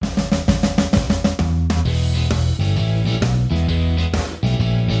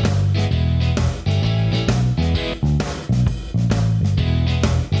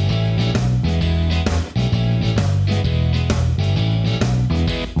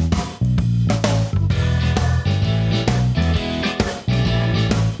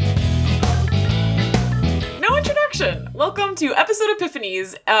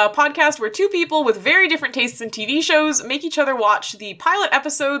Epiphanies, a podcast where two people with very different tastes in TV shows make each other watch the pilot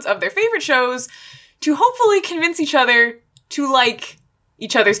episodes of their favorite shows to hopefully convince each other to like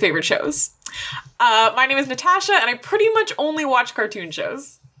each other's favorite shows. My name is Natasha, and I pretty much only watch cartoon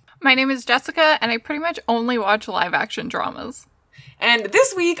shows. My name is Jessica, and I pretty much only watch live-action dramas. And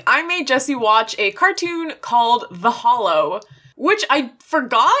this week, I made Jessie watch a cartoon called The Hollow, which I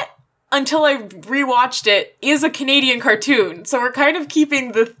forgot until I rewatched it is a Canadian cartoon. So we're kind of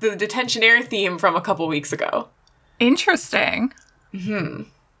keeping the detentionaire theme from a couple weeks ago. Interesting. Did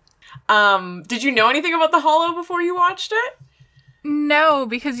you know anything about The Hollow before you watched it? No,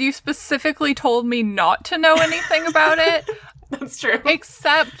 because you specifically told me not to know anything about it. That's true.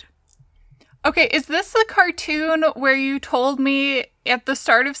 Except, okay, is this the cartoon where you told me at the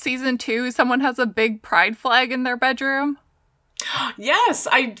start of season 2 someone has a big pride flag in their bedroom? Yes,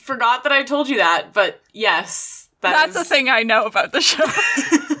 I forgot that I told you that, but yes. That's a thing I know about the show.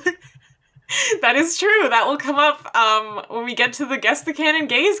 That is true. That will come up when we get to the Guess the Canon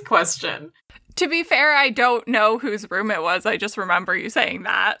Gays question. To be fair, I don't know whose room it was. I just remember you saying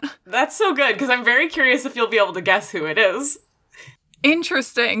that. That's so good, because I'm very curious if you'll be able to guess who it is.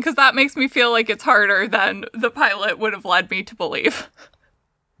 Interesting, because that makes me feel like it's harder than the pilot would have led me to believe.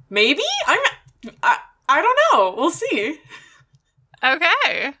 Maybe? I don't know. We'll see.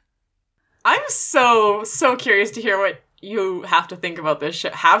 Okay. I'm so curious to hear what you have to think about this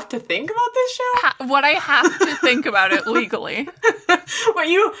show. Have to think about this show? What I have to think about it legally.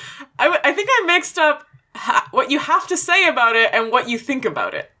 I think I mixed up what you have to say about it and what you think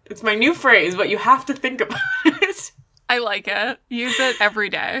about it. It's my new phrase, what you have to think about it. I like it. Use it every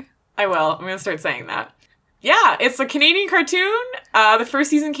day. I will. I'm going to start saying that. Yeah, it's a Canadian cartoon. The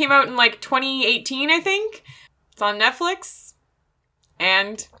first season came out in 2018, I think. It's on Netflix.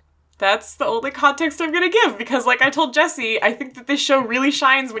 And that's the only context I'm going to give, because like I told Jessie, I think that this show really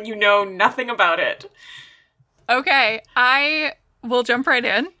shines when you know nothing about it. Okay, I will jump right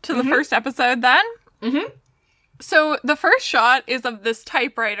in to the first episode then. Mm-hmm. So the first shot is of this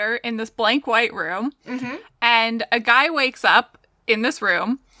typewriter in this blank white room, and a guy wakes up in this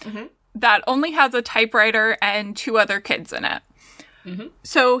room that only has a typewriter and 2 other kids in it.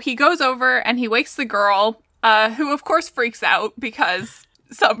 So he goes over and he wakes the girl, who of course freaks out because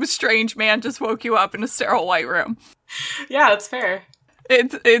some strange man just woke you up in a sterile white room. Yeah, that's fair.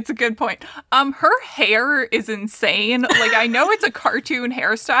 It's a good point. Her hair is insane. Like, I know it's a cartoon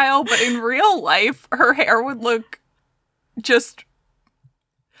hairstyle, but in real life, her hair would look just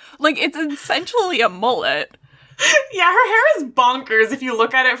like it's essentially a mullet. Yeah, her hair is bonkers. If you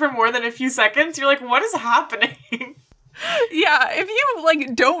look at it for more than a few seconds, you're like, what is happening? Yeah, if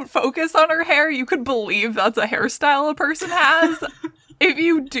you don't focus on her hair, you could believe that's a hairstyle a person has. If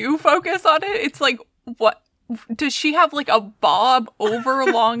you do focus on it, it's like, what? Does she have a bob over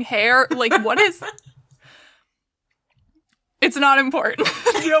long hair? What is... It's not important.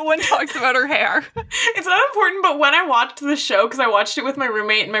 No one talks about her hair. It's not important, but when I watched the show, because I watched it with my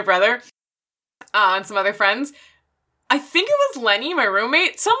roommate and my brother, and some other friends, I think it was Lenny, my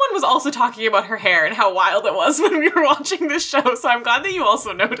roommate, someone was also talking about her hair and how wild it was when we were watching this show, so I'm glad that you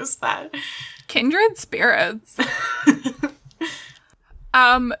also noticed that. Kindred spirits.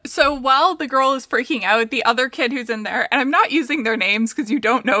 So while the girl is freaking out, the other kid who's in there, and I'm not using their names because you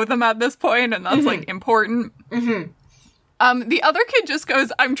don't know them at this point, and that's, important. The other kid just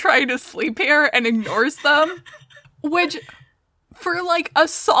goes, "I'm trying to sleep here," and ignores them, which... For a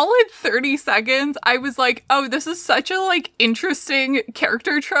solid 30 seconds, I was like, oh, this is such a interesting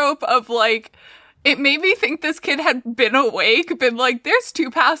character trope of it made me think this kid had been awake, been like, there's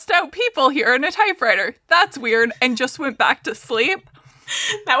 2 passed out people here in a typewriter. That's weird. And just went back to sleep.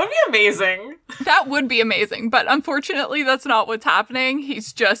 That would be amazing. That would be amazing. But unfortunately, that's not what's happening.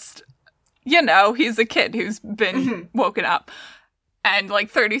 He's just, he's a kid who's been woken up. And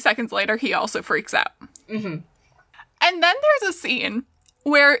 30 seconds later, he also freaks out. And then there's a scene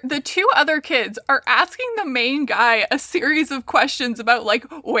where the 2 other kids are asking the main guy a series of questions about,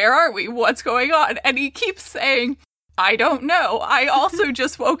 where are we? What's going on? And he keeps saying, I don't know. I also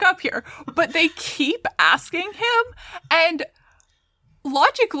just woke up here. But they keep asking him. And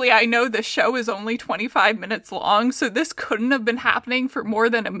logically, I know the show is only 25 minutes long, so this couldn't have been happening for more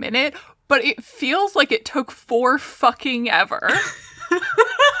than a minute. But it feels like it took 4 fucking ever.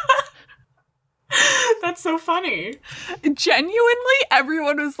 That's so funny. Genuinely,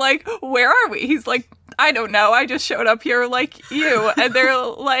 everyone was like, where are we? He's like, I don't know. I just showed up here like you. And they're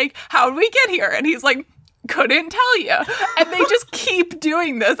like, how'd we get here? And he's like, couldn't tell you. And they just keep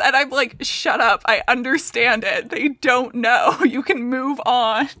doing this. And I'm like, shut up. I understand it. They don't know. You can move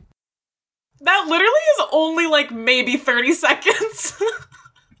on. That literally is only, like, maybe 30 seconds.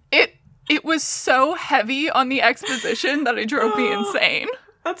 It was so heavy on the exposition that it drove me insane.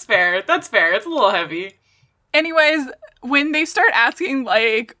 That's fair. That's fair. It's a little heavy. Anyways, when they start asking,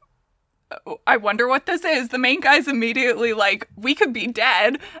 like, I wonder what this is, the main guy's immediately like, we could be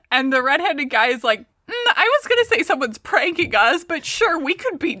dead. And the redheaded guy is like, I was going to say someone's pranking us, but sure, we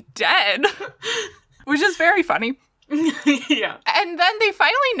could be dead. Which is very funny. Yeah. And then they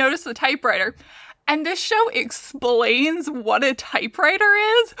finally notice the typewriter. And this show explains what a typewriter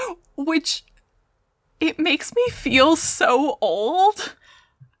is, which it makes me feel so old.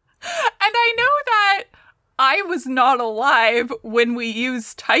 And I know that I was not alive when we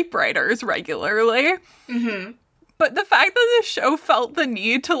used typewriters regularly. Mm-hmm. But the fact that the show felt the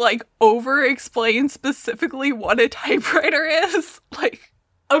need to, like, over-explain specifically what a typewriter is, like...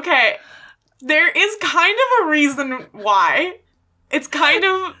 Okay, there is kind of a reason why. It's kind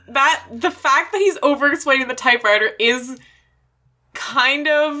of that... The fact that he's over-explaining the typewriter is kind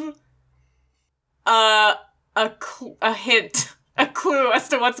of a hint, a clue as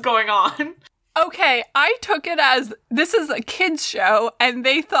to what's going on. Okay, I took it as this is a kid's show, and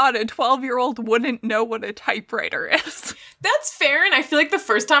they thought a 12-year-old wouldn't know what a typewriter is. That's fair, and I feel like the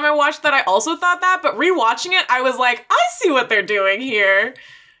first time I watched that, I also thought that, but rewatching it, I was like, I see what they're doing here.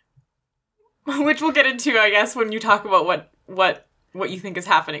 Which we'll get into, I guess, when you talk about what you think is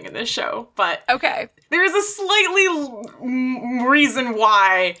happening in this show. But okay, there is a slightly reason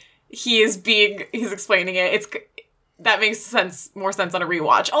why he's explaining it. That makes more sense on a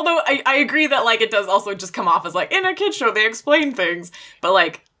rewatch. Although I agree that, like, it does also just come off as, like, in a kid's show, they explain things. But,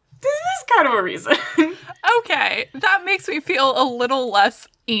 like, this is kind of a reason. Okay, that makes me feel a little less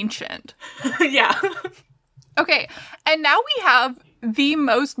ancient. Yeah. Okay, and now we have the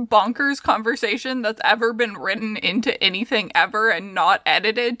most bonkers conversation that's ever been written into anything ever and not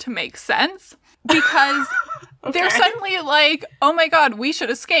edited to make sense. Because they're suddenly like, oh my god, we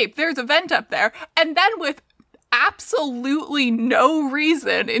should escape. There's a vent up there. And then with absolutely no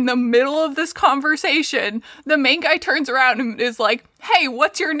reason in the middle of this conversation, the main guy turns around and is like, hey,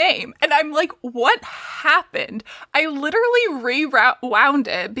 what's your name? And I'm like, what happened? I literally rewound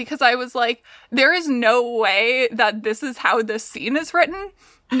it because I was like, there is no way that this is how this scene is written.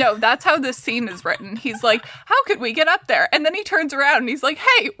 No, that's how this scene is written. He's like, how could we get up there? And then he turns around and he's like,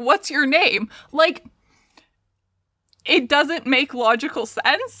 hey, what's your name? Like, it doesn't make logical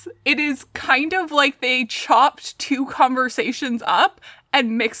sense. It is kind of like they chopped two conversations up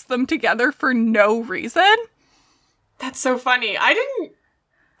and mixed them together for no reason. That's so funny. I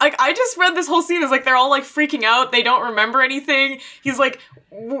just read this whole scene as, like, they're all, like, freaking out. They don't remember anything. He's like,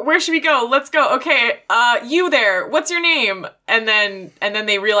 where should we go? Let's go. Okay, you there. What's your name? And then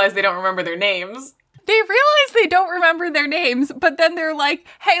they realize they don't remember their names. They realize they don't remember their names, but then they're like,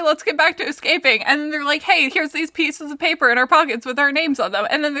 hey, let's get back to escaping. And then they're like, hey, here's these pieces of paper in our pockets with our names on them.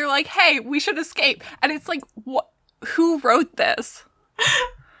 And then they're like, hey, we should escape. And it's like, what? Who wrote this?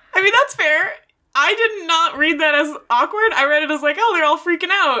 I mean, that's fair. I did not read that as awkward. I read it as like, oh, they're all freaking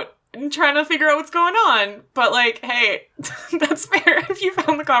out and trying to figure out what's going on. But, like, hey, that's fair if you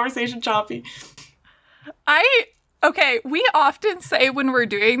found the conversation choppy. Okay, we often say when we're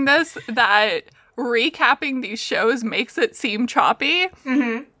doing this that recapping these shows makes it seem choppy.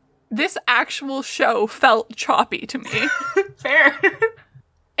 Mm-hmm. This actual show felt choppy to me. Fair.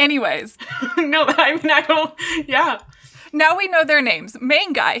 Anyways. No, I mean, I don't, yeah. Now we know their names.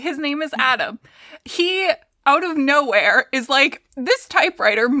 Main guy, his name is Adam. He, out of nowhere, is like, this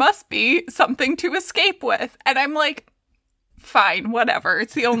typewriter must be something to escape with. And I'm like, fine, whatever.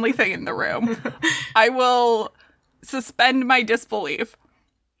 It's the only thing in the room. I will suspend my disbelief.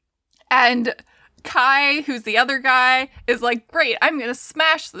 And Kai, who's the other guy, is like, great, I'm gonna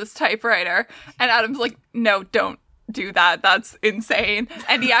smash this typewriter. And Adam's like, no, don't do that. That's insane.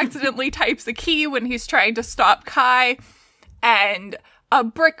 And he accidentally types a key when he's trying to stop Kai. And a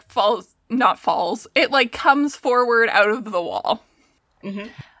brick it like comes forward out of the wall. Mm-hmm.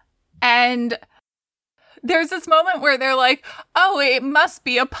 And there's this moment where they're like, oh, it must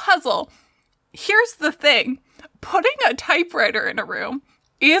be a puzzle. Here's the thing. Putting a typewriter in a room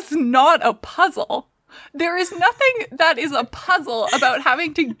is not a puzzle. There is nothing that is a puzzle about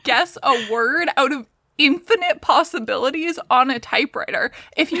having to guess a word out of infinite possibilities on a typewriter.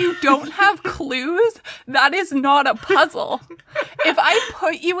 If you don't have clues, that is not a puzzle. If I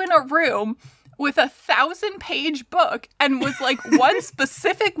put you in a room with a 1,000-page book and was like, one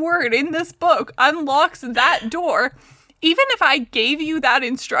specific word in this book unlocks that door, even if I gave you that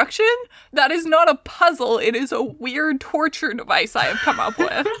instruction, that is not a puzzle. It is a weird torture device I have come up with.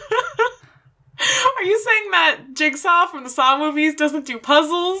 Are you saying that Jigsaw from the Saw movies doesn't do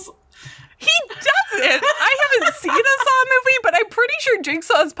puzzles? He doesn't. I haven't seen a Saw movie, but I'm pretty sure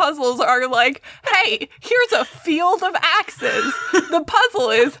Jigsaw's puzzles are like, hey, here's a field of axes. The puzzle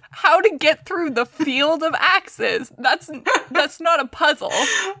is how to get through the field of axes. That's not a puzzle.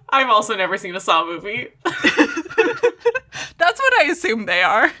 I've also never seen a Saw movie. That's what I assume they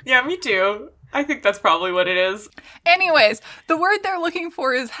are. Yeah, me too. I think that's probably what it is. Anyways, the word they're looking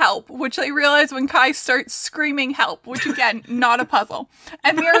for is help, which they realize when Kai starts screaming help, which again, not a puzzle.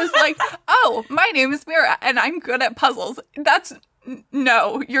 And Mira's like, oh, my name is Mira, and I'm good at puzzles.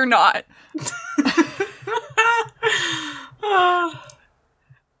 No, you're not.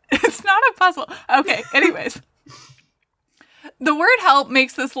 It's not a puzzle. Okay, anyways. The word help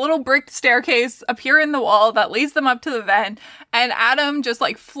makes this little brick staircase appear in the wall that leads them up to the vent, and Adam just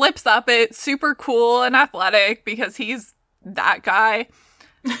like flips up it, super cool and athletic because he's that guy.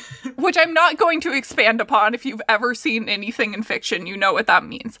 Which I'm not going to expand upon. If you've ever seen anything in fiction, you know what that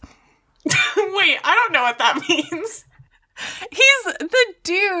means. Wait, I don't know what that means. He's the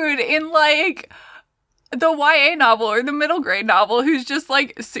dude in like the YA novel or the middle grade novel who's just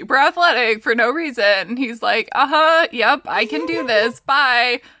like super athletic for no reason. He's like, yep, I can do this.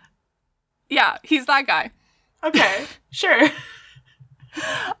 Bye. Yeah, he's that guy. Okay, sure.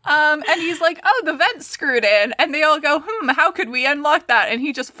 And he's like, oh, the vent's screwed in. And they all go, how could we unlock that? And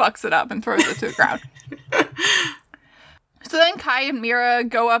he just fucks it up and throws it to the ground. So then Kai and Mira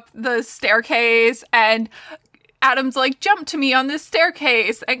go up the staircase and Adam's like, jump to me on this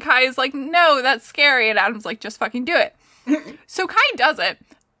staircase. And Kai is like, no, that's scary. And Adam's like, just fucking do it. So Kai does it.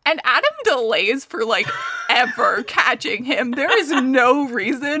 And Adam delays for like ever catching him. There is no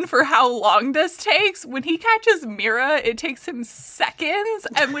reason for how long this takes. When he catches Mira, it takes him seconds.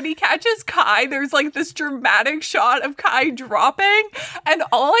 And when he catches Kai, there's like this dramatic shot of Kai dropping. And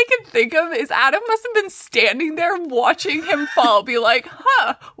all I can think of is Adam must have been standing there watching him fall. Be like,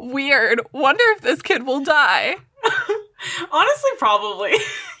 weird. Wonder if this kid will die. Honestly, probably.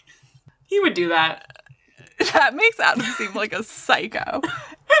 He would do that. That makes Adam seem like a psycho.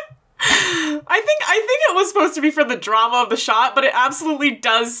 I think it was supposed to be for the drama of the shot, but it absolutely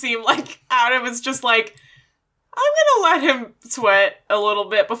does seem like Adam is just like, I'm gonna let him sweat a little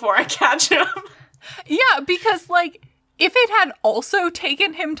bit before I catch him. Yeah, because like, if it had also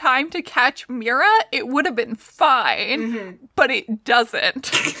taken him time to catch Mira, it would have been fine, but it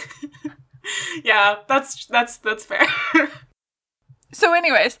doesn't. Yeah, that's fair. So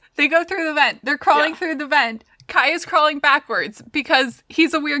anyways, they go through the vent. They're crawling through the vent. Kai is crawling backwards because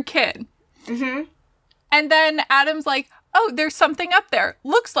he's a weird kid. Mm-hmm. And then Adam's like, oh, there's something up there.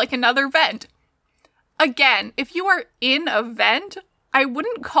 Looks like another vent. Again, if you are in a vent, I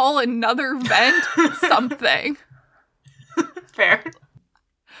wouldn't call another vent something. Fair.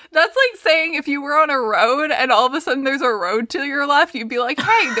 That's like saying if you were on a road and all of a sudden there's a road to your left, you'd be like,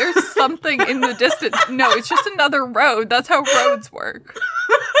 hey, there's something in the distance. No, it's just another road. That's how roads work.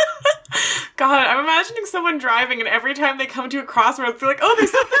 God, I'm imagining someone driving and every time they come to a crossroads, they're like, oh,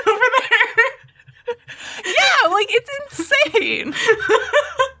 there's something over there. Yeah, like, it's insane.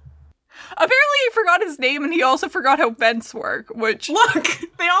 Apparently he forgot his name and he also forgot how vents work, which... Look,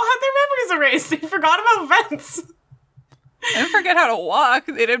 they all had their memories erased. They forgot about vents. They didn't forget how to walk.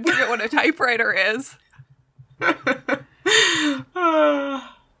 They didn't forget what a typewriter is.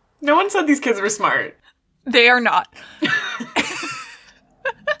 No one said these kids were smart. They are not.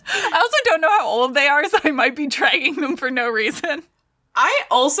 I also don't know how old they are, so I might be dragging them for no reason. I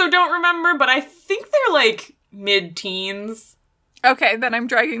also don't remember, but I think they're like mid-teens. Okay, then I'm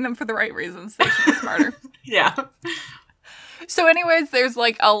dragging them for the right reasons. They should be smarter. Yeah. So anyways, there's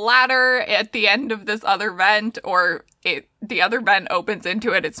like a ladder at the end of this other vent, or the other vent opens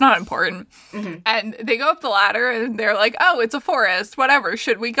into it. It's not important. Mm-hmm. And they go up the ladder and they're like, oh, it's a forest. Whatever.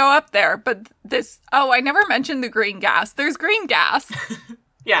 Should we go up there? But I never mentioned the green gas. There's green gas.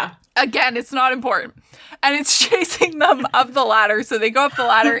 Yeah. Again, it's not important. And it's chasing them up the ladder. So they go up the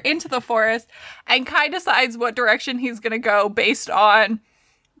ladder into the forest, and Kai decides what direction he's going to go based on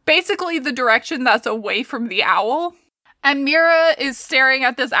basically the direction that's away from the owl. And Mira is staring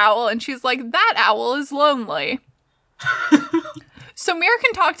at this owl, and she's like, that owl is lonely. So Mira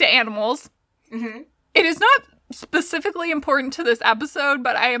can talk to animals. Mm-hmm. It is not specifically important to this episode,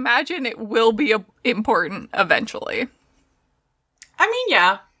 but I imagine it will be important eventually. I mean,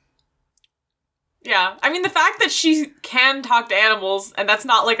 yeah. Yeah. I mean, the fact that she can talk to animals, and that's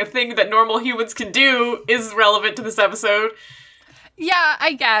not like a thing that normal humans can do, is relevant to this episode. Yeah,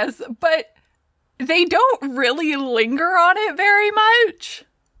 I guess. But they don't really linger on it very much.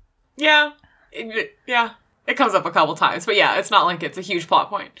 Yeah. Yeah. It comes up a couple times, but yeah, it's not like it's a huge plot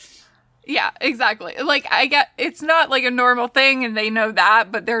point. Yeah, exactly. Like, I get, it's not like a normal thing, and they know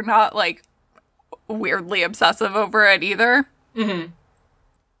that, but they're not like weirdly obsessive over it either. Mm-hmm.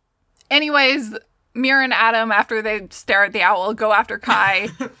 Anyways, Mira and Adam, after they stare at the owl, go after Kai.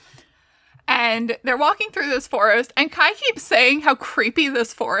 And they're walking through this forest, and Kai keeps saying how creepy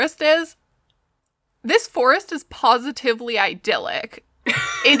this forest is. This forest is positively idyllic.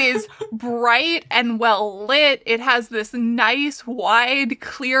 It is bright and well lit. It has this nice, wide,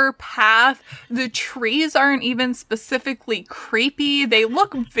 clear path. The trees aren't even specifically creepy. They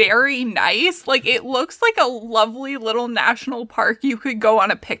look very nice. Like, it looks like a lovely little national park you could go on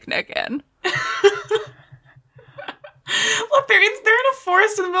a picnic in. Look, they're in a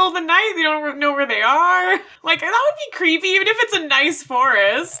forest in the middle of the night. They don't know where they are. Like, that would be creepy, even if it's a nice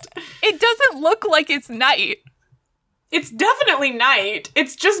forest. It doesn't look like it's night. It's definitely night.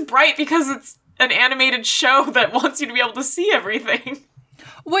 It's just bright because it's an animated show that wants you to be able to see everything.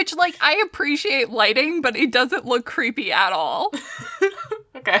 Which, like, I appreciate lighting, but it doesn't look creepy at all.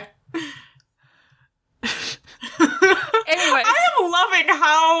 Okay. Anyways. I am loving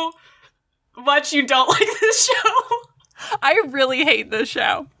how much you don't like this show. I really hate this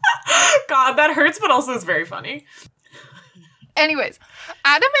show. God, that hurts, but also is very funny. Anyways,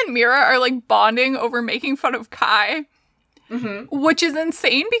 Adam and Mira are, like, bonding over making fun of Kai. Mm-hmm. Which is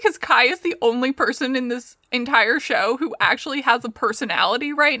insane because Kai is the only person in this entire show who actually has a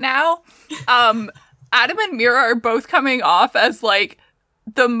personality right now. Adam and Mira are both coming off as, like,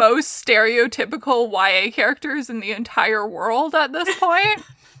 the most stereotypical YA characters in the entire world at this point.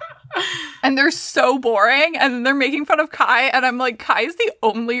 And they're so boring, and they're making fun of Kai, and I'm like, Kai is the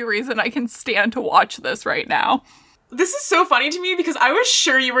only reason I can stand to watch this right now. This is so funny to me because I was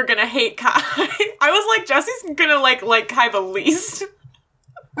sure you were gonna hate Kai. I was like, Jesse's gonna like Kai the least.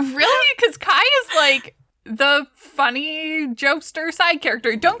 Really? Because Kai is, like, the funny jokester side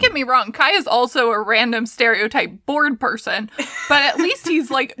character. Don't get me wrong, Kai is also a random stereotype bored person, but at least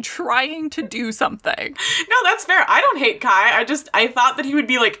he's, like, trying to do something. No, that's fair. I don't hate Kai. I thought that he would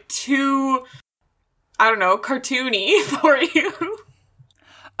be, like, too, I don't know, cartoony for you.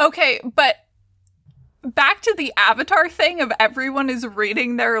 Okay, but back to the Avatar thing of everyone is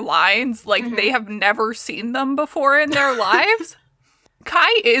reading their lines like they have never seen them before in their lives.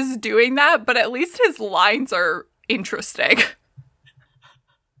 Kai is doing that, but at least his lines are interesting.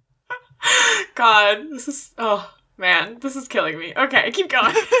 God, this is, oh man, this is killing me. Okay, keep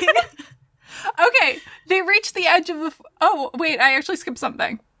going. Okay, they reach the edge of the, oh wait, I actually skipped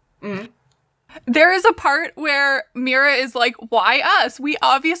something. Mm-hmm. There is a part where Mira is like, why us? We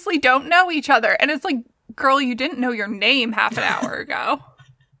obviously don't know each other. And it's like, girl, you didn't know your name half an hour ago.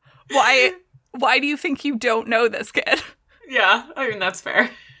 Why do you think you don't know this kid? Yeah, I mean, that's fair.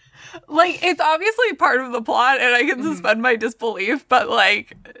 Like, it's obviously part of the plot, and I can suspend my disbelief, but,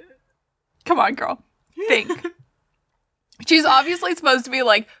 like, come on, girl. Think. She's obviously supposed to be,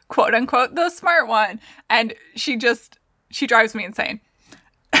 like, quote-unquote, the smart one, and she drives me insane.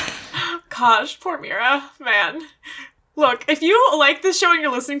 Gosh, poor Mira. Man. Look, if you like this show and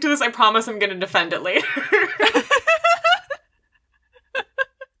you're listening to this, I promise I'm gonna defend it later.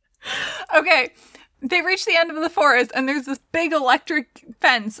 Okay, they reach the end of the forest, and there's this big electric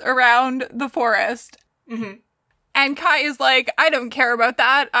fence around the forest. Mm-hmm. And Kai is like, I don't care about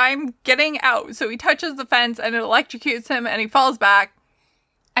that. I'm getting out. So he touches the fence, and it electrocutes him, and he falls back.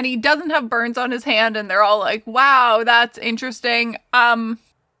 And he doesn't have burns on his hand, and they're all like, wow, that's interesting.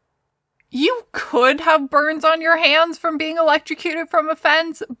 You could have burns on your hands from being electrocuted from a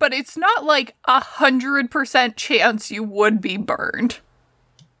fence, but it's not like 100% chance you would be burned.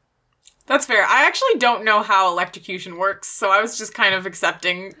 That's fair. I actually don't know how electrocution works, so I was just kind of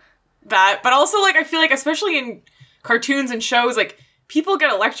accepting that. But also, like, I feel like, especially in cartoons and shows, like, people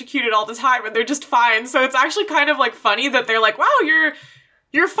get electrocuted all the time and they're just fine. So it's actually kind of, like, funny that they're like, wow,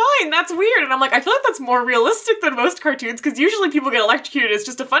 you're fine, that's weird. And I'm like, I feel like that's more realistic than most cartoons, because usually people get electrocuted as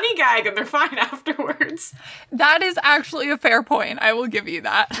just a funny gag and they're fine afterwards. That is actually a fair point. I will give you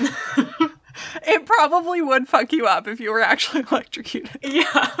that. It probably would fuck you up if you were actually electrocuted.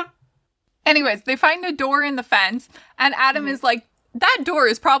 Yeah. Anyways, they find a door in the fence, and Adam is like, that door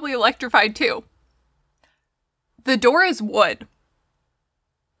is probably electrified too. The door is wood.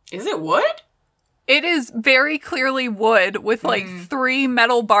 Is it wood? It is very clearly wood with, like, 3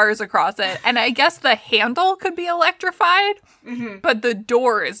 metal bars across it. And I guess the handle could be electrified, but the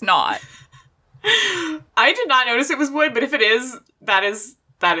door is not. I did not notice it was wood, but if it is, that is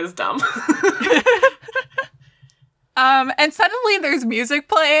dumb. And suddenly there's music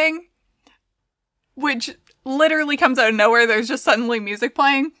playing, which literally comes out of nowhere. There's just suddenly music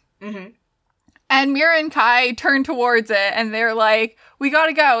playing. Mm-hmm. And Mira and Kai turn towards it, and they're like, we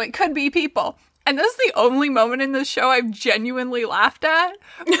gotta go. It could be people. And this is the only moment in this show I've genuinely laughed at,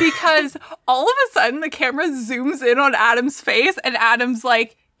 because all of a sudden the camera zooms in on Adam's face and Adam's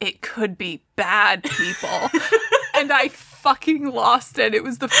like, it could be bad people. And I fucking lost it. It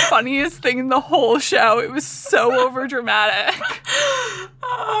was the funniest thing in the whole show. It was so overdramatic.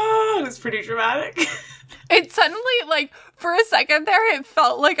 Oh, it was pretty dramatic. It suddenly, like, for a second there, it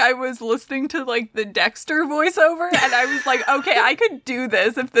felt like I was listening to, like, the Dexter voiceover, and I was like, okay, I could do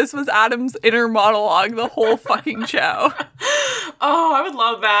this if this was Adam's inner monologue the whole fucking show. Oh, I would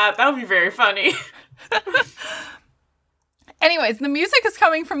love that. That would be very funny. Anyways, the music is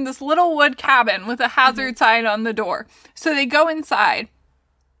coming from this little wood cabin with a hazard sign on the door. So they go inside,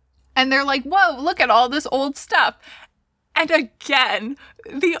 and they're like, whoa, look at all this old stuff. And again,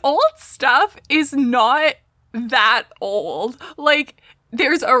 the old stuff is not that old. Like,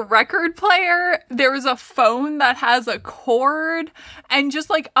 there's a record player, there's a phone that has a cord, and just,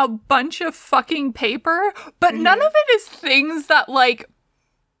 like, a bunch of fucking paper. But none of it is things that, like,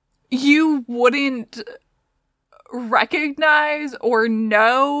 you wouldn't recognize or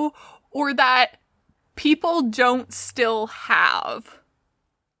know, or that people don't still have.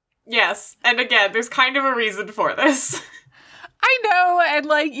 Yes, and again, there's kind of a reason for this. I know, and,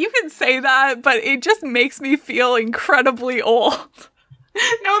 like, you can say that, but it just makes me feel incredibly old.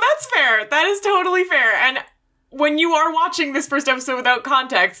 No, that's fair. That is totally fair. And when you are watching this first episode without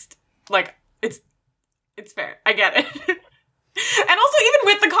context, like, it's fair. I get it. And also, even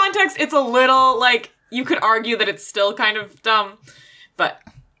with the context, it's a little, like, you could argue that it's still kind of dumb. But,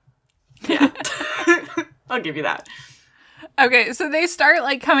 yeah. I'll give you that. Okay, so they start,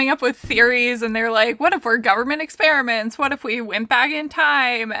 like, coming up with theories, and they're like, what if we're government experiments? What if we went back in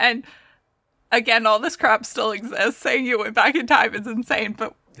time? And again, all this crap still exists. Saying you went back in time is insane,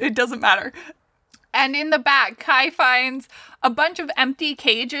 but it doesn't matter. And in the back, Kai finds a bunch of empty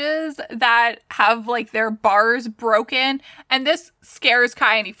cages that have, like, their bars broken. And this scares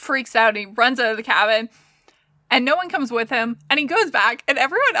Kai, and he freaks out, and he runs out of the cabin. And no one comes with him, and he goes back, and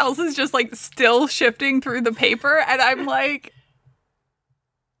everyone else is just, like, still shifting through the paper, and I'm like,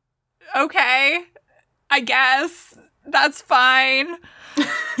 okay, I guess, that's fine.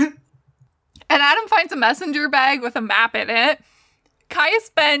 And Adam finds a messenger bag with a map in it. Kaya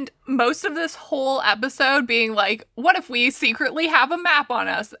spent most of this whole episode being like, what if we secretly have a map on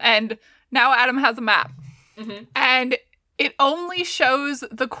us? And now Adam has a map. Mm-hmm. And it only shows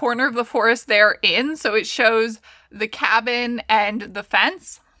the corner of the forest they're in, so it shows the cabin and the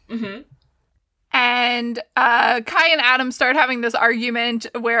fence. Mm-hmm. And Kai and Adam start having this argument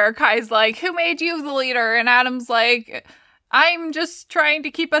where Kai's like, who made you the leader? And Adam's like, I'm just trying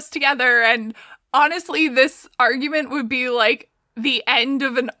to keep us together. And honestly, this argument would be like the end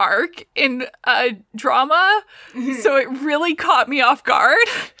of an arc in a drama. Mm-hmm. So it really caught me off guard.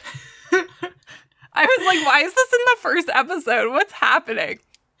 I was like, why is this in the first episode? What's happening?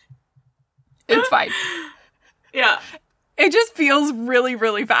 It's fine. Yeah. It just feels really,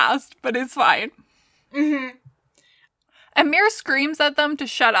 really fast, but it's fine. Mm-hmm. Amir screams at them to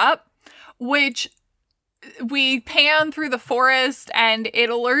shut up, which we pan through the forest, and it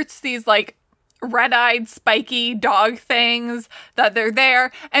alerts these, like, red-eyed, spiky dog things that they're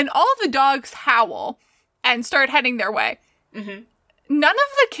there, and all the dogs howl and start heading their way. Mm-hmm. None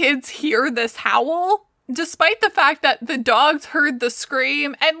of the kids hear this howl, despite the fact that the dogs heard the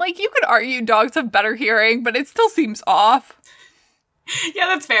scream. And, like, you could argue dogs have better hearing, but it still seems off. Yeah,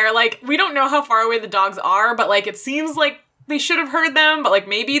 that's fair. Like, we don't know how far away the dogs are, but, like, it seems like they should have heard them, but, like,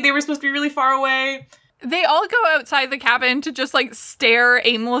 maybe they were supposed to be really far away. They all go outside the cabin to just, like, stare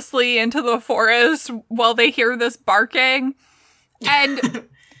aimlessly into the forest while they hear this barking. And,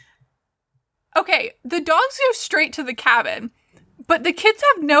 okay, the dogs go straight to the cabin. But the kids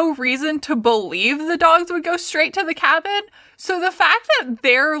have no reason to believe the dogs would go straight to the cabin. So the fact that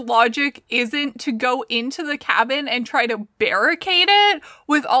their logic isn't to go into the cabin and try to barricade it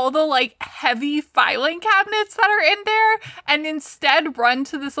with all the, like, heavy filing cabinets that are in there, and instead run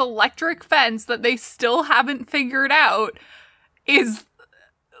to this electric fence that they still haven't figured out, is,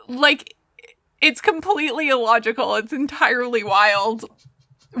 like, it's completely illogical. It's entirely wild.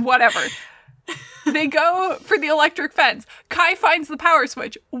 Whatever. They go for the electric fence. Kai finds the power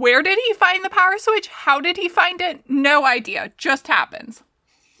switch. Where did he find the power switch? How did he find it? No idea. Just happens.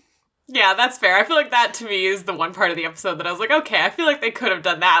 Yeah, that's fair. I feel like that, to me, is the one part of the episode that I was like, okay, I feel like they could have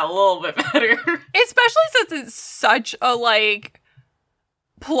done that a little bit better. Especially since it's such a, like,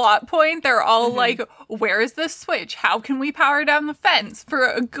 plot point. They're all like, where is this switch? How can we power down the fence? For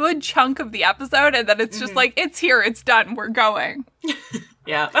a good chunk of the episode, and then it's just like, it's here, it's done, we're going.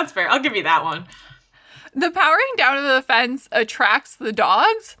 Yeah, that's fair. I'll give you that one. The powering down of the fence attracts the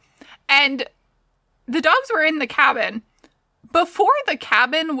dogs, and the dogs were in the cabin. Before the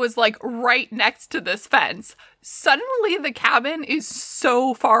cabin was, like, right next to this fence, suddenly the cabin is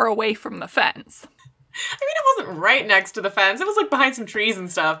so far away from the fence. I mean, it wasn't right next to the fence. It was, like, behind some trees and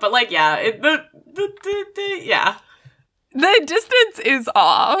stuff. But, like, yeah, yeah. The distance is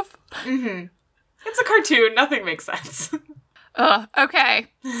off. Mm-hmm. It's a cartoon. Nothing makes sense. Okay.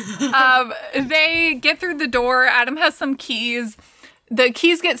 They get through the door. Adam has some keys. The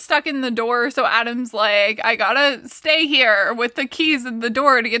keys get stuck in the door, so Adam's like, I gotta stay here with the keys in the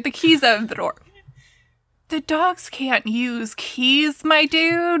door to get the keys out of the door. The dogs can't use keys, my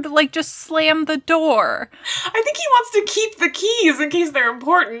dude. Like, just slam the door. I think he wants to keep the keys in case they're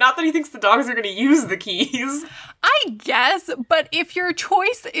important, not that he thinks the dogs are gonna use the keys. I guess, but if your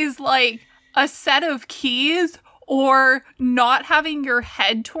choice is, like, a set of keys or not having your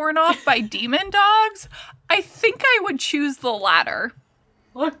head torn off by demon dogs, I think I would choose the latter.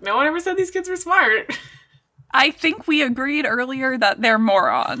 Look, no one ever said these kids were smart. I think we agreed earlier that they're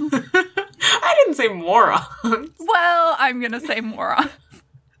morons. I didn't say morons. Well, I'm gonna say morons.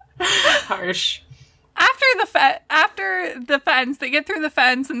 Harsh. After the fence, they get through the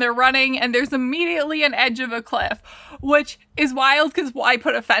fence and they're running, and there's immediately an edge of a cliff, which is wild because why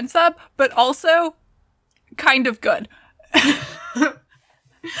put a fence up, but also kind of good. At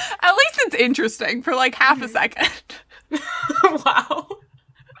least it's interesting for like half a second. Wow.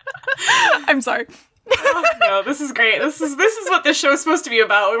 I'm sorry. Oh, no, this is great. This is what this show is supposed to be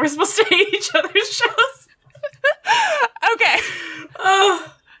about. We're supposed to hate each other's shows. Okay.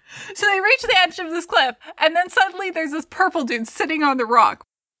 Oh. So they reach the edge of this cliff, and then suddenly there's this purple dude sitting on the rock.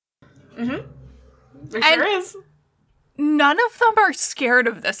 Mm-hmm. There sure is. None of them are scared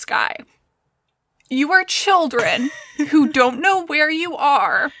of this guy. You are children who don't know where you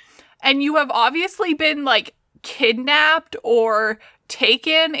are, and you have obviously been, like, kidnapped or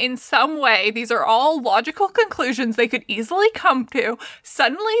taken in some way. These are all logical conclusions they could easily come to.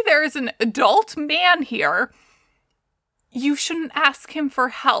 Suddenly there is an adult man here. You shouldn't ask him for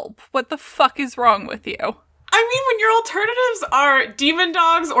help. What the fuck is wrong with you? I mean, when your alternatives are demon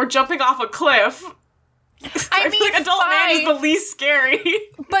dogs or jumping off a cliff, I feel like adult man is the least scary.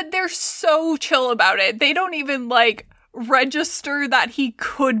 But they're so chill about it. They don't even, like, register that he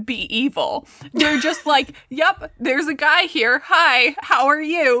could be evil. They're just like, yep, there's a guy here. Hi, how are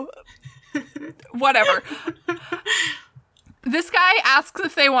you? Whatever. This guy asks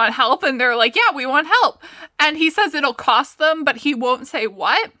if they want help, and they're like, yeah, we want help. And he says it'll cost them, but he won't say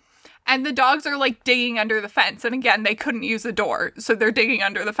what. And the dogs are, like, digging under the fence. And again, they couldn't use a door, so they're digging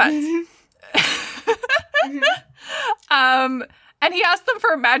under the fence. And he asked them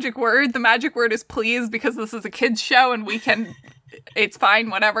for a magic word. The magic word is please, because this is a kid's show and it's fine,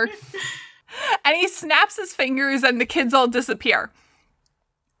 whatever. And he snaps his fingers and the kids all disappear.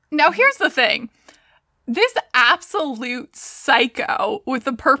 Now, here's the thing. This absolute psycho with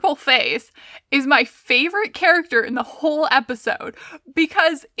the purple face is my favorite character in the whole episode,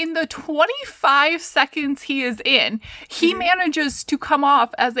 because in the 25 seconds he is in, he manages to come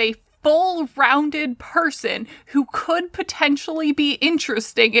off as a full-rounded person who could potentially be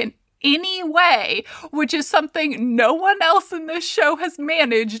interesting in any way, which is something no one else in this show has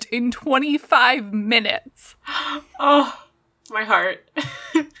managed in 25 minutes. Oh, my heart.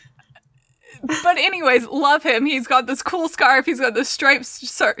 But anyways, love him. He's got this cool scarf. He's got this striped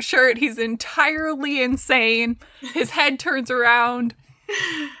shirt. He's entirely insane. His head turns around.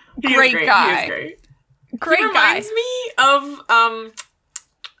 Great guy. He is great. Great he guy. Reminds me of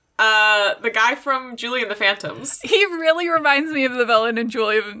the guy from Julie and the Phantoms. He really reminds me of the villain in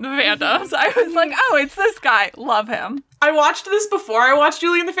Julie and the Phantoms. I was like, oh, it's this guy. Love him. I watched this before I watched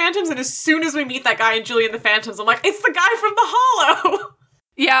Julie and the Phantoms, and as soon as we meet that guy in Julie and the Phantoms, I'm like, it's the guy from The Hollow!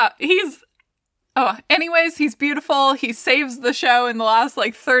 Yeah, anyways, he's beautiful. He saves the show in the last,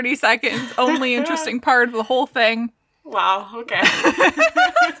 30 seconds. Only interesting part of the whole thing. Wow, okay.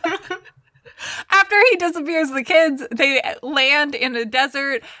 After he disappears the kids, they land in a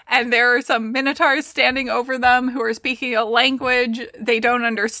desert, and there are some minotaurs standing over them who are speaking a language they don't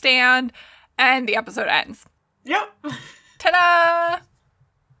understand, and the episode ends. Yep. Ta-da!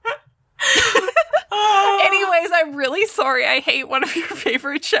 Anyways, I'm really sorry I hate one of your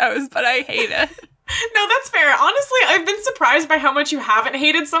favorite shows, but I hate it. No, that's fair. Honestly, I've been surprised by how much you haven't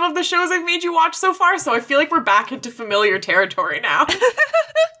hated some of the shows I've made you watch so far, so I feel like we're back into familiar territory now.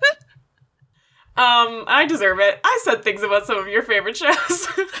 I deserve it. I said things about some of your favorite shows.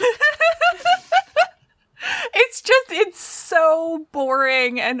 It's so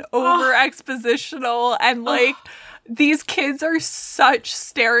boring and over-expositional, and, these kids are such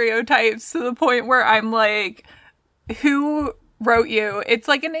stereotypes to the point where I'm like, who wrote you, it's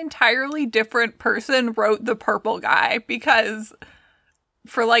like an entirely different person wrote the purple guy, because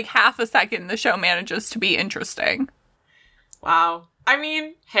for like half a second the show manages to be interesting. Wow. I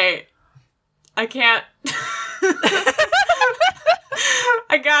mean, hey, I can't.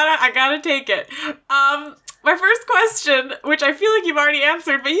 I gotta take it. My first question, which I feel like you've already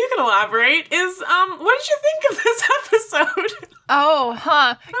answered, but you can elaborate, is, what did you think of this episode? Oh,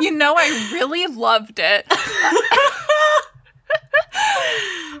 huh. You know, I really loved it.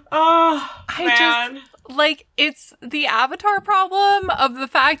 Oh, man. Like, it's the Avatar problem of the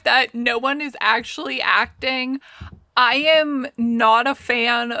fact that no one is actually acting. I am not a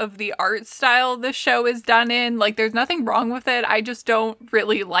fan of the art style this show is done in. Like, there's nothing wrong with it. I just don't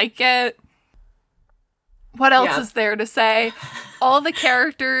really like it. What else is there to say? All the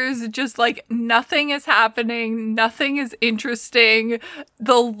characters, just like, nothing is happening. Nothing is interesting.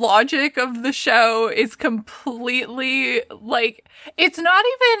 The logic of the show is completely, like, it's not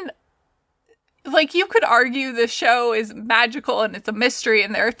even, like, you could argue the show is magical and it's a mystery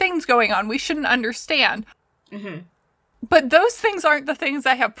and there are things going on we shouldn't understand. Mm-hmm. But those things aren't the things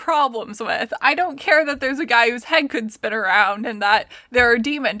I have problems with. I don't care that there's a guy whose head could spin around and that there are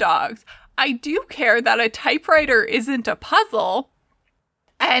demon dogs. I do care that a typewriter isn't a puzzle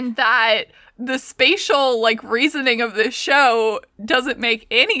and that the spatial, like, reasoning of this show doesn't make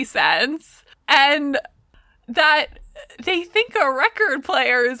any sense, and that they think a record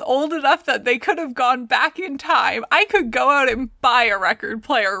player is old enough that they could have gone back in time. I could go out and buy a record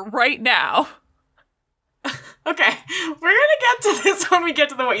player right now. Okay, we're gonna get to this when we get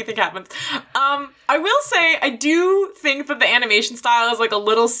to the what you think happens. I will say, I do think that the animation style is, like, a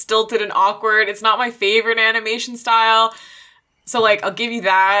little stilted and awkward. It's not my favorite animation style, so, like, I'll give you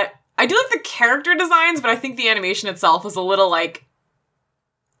that. I do like the character designs, but I think the animation itself is a little, like,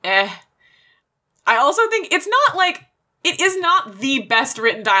 eh. I also think it's not, like, it is not the best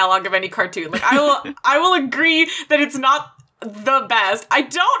written dialogue of any cartoon. Like, I will agree that it's not the best. I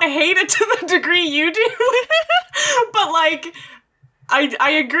don't hate it to the degree you do. But, like,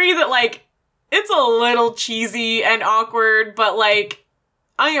 I agree that, like, it's a little cheesy and awkward, but, like,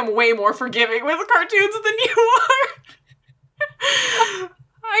 I am way more forgiving with cartoons than you are.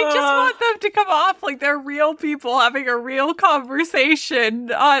 I just want them to come off like they're real people having a real conversation.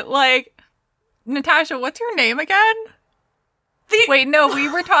 Like, Natasha, what's your name again? Wait, no, we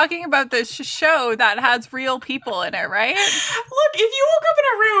were talking about this show that has real people in it, right? Look, if you woke up in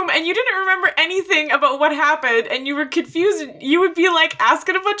a room and you didn't remember anything about what happened and you were confused, you would be, like,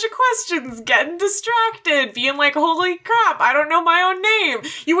 asking a bunch of questions, getting distracted, being like, holy crap, I don't know my own name.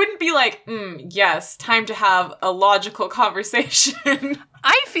 You wouldn't be like, yes, time to have a logical conversation.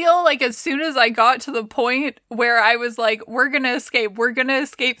 I feel like as soon as I got to the point where I was like, we're gonna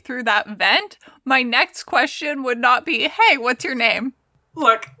escape through that vent, my next question would not be, hey, what's your name?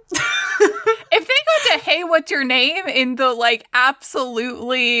 Look. If they got to, hey, what's your name in the, like,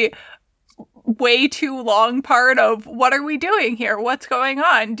 absolutely way too long part of what are we doing here? What's going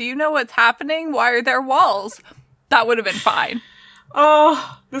on? Do you know what's happening? Why are there walls? That would have been fine.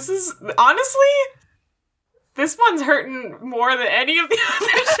 Oh, this is, honestly, this one's hurting more than any of the other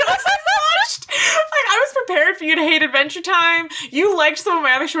shows I've watched. Like, I was prepared for you to hate Adventure Time. You liked some of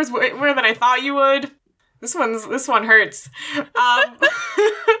my other shows more than I thought you would. This one hurts.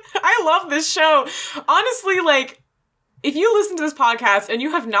 I love this show. Honestly, like, if you listen to this podcast and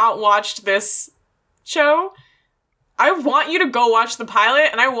you have not watched this show, I want you to go watch the pilot,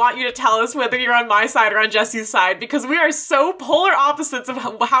 and I want you to tell us whether you're on my side or on Jesse's side, because we are so polar opposites of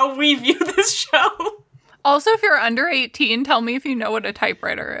how we view this show. Also, if you're under 18, tell me if you know what a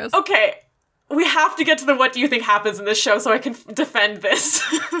typewriter is. Okay, we have to get to the what do you think happens in this show so I can defend this.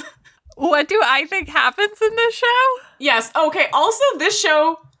 What do I think happens in this show? Yes, okay, also this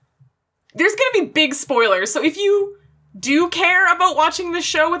show, there's gonna be big spoilers, so if you do care about watching this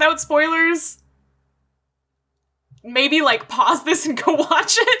show without spoilers, maybe, like, pause this and go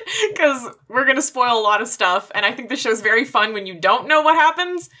watch it, because we're gonna spoil a lot of stuff, and I think this show's very fun when you don't know what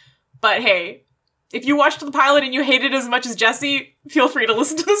happens, but hey, if you watched the pilot and you hate it as much as Jesse, feel free to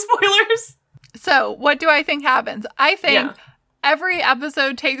listen to the spoilers. So, what do I think happens? I think every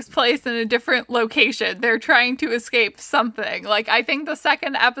episode takes place in a different location. They're trying to escape something. Like, I think the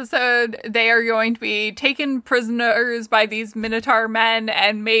second episode, they are going to be taken prisoners by these Minotaur men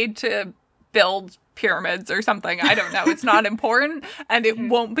and made to build pyramids or something. I don't know. It's not important, and it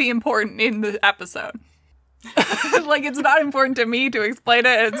won't be important in the episode. Like, it's not important to me to explain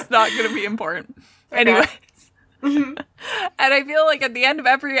it. It's not going to be important. Okay. Anyways. And I feel like at the end of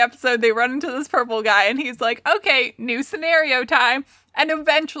every episode, they run into this purple guy, and he's like, okay, new scenario time. And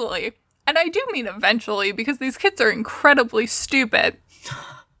eventually, and I do mean eventually, because these kids are incredibly stupid,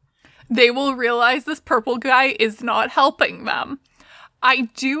 they will realize this purple guy is not helping them. I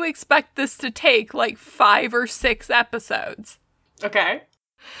do expect this to take like 5 or 6 episodes. Okay.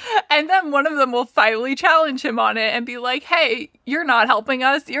 And then one of them will finally challenge him on it and be like, hey, you're not helping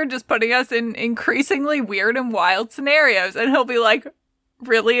us. You're just putting us in increasingly weird and wild scenarios. And he'll be like,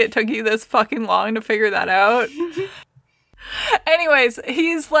 really? It took you this fucking long to figure that out? Anyways,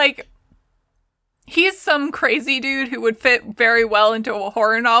 he's some crazy dude who would fit very well into a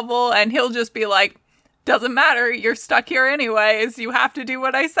horror novel. And he'll just be like, doesn't matter. You're stuck here anyways. You have to do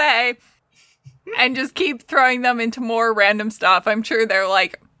what I say. And just keep throwing them into more random stuff. I'm sure they're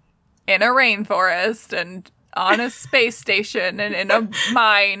like in a rainforest and on a space station and in a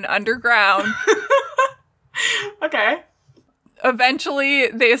mine underground. Okay. Eventually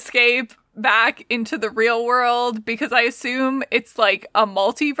they escape back into the real world because I assume it's like a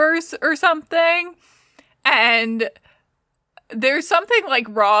multiverse or something. And there's something like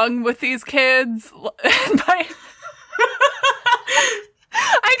wrong with these kids.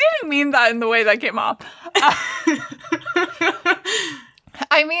 I didn't mean that in the way that came off.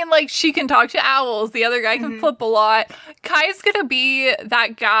 I mean, like, she can talk to owls. The other guy can flip a lot. Kai's gonna be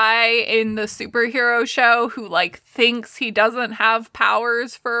that guy in the superhero show who, like, thinks he doesn't have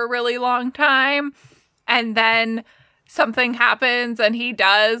powers for a really long time. And then something happens and he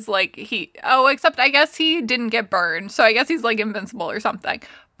does. Like, except I guess he didn't get burned. So I guess he's, like, invincible or something.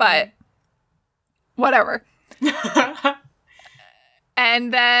 But whatever.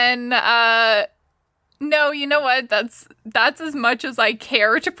 And then, no, you know what? That's as much as I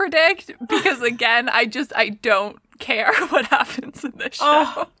care to predict, because again, I don't care what happens in this show.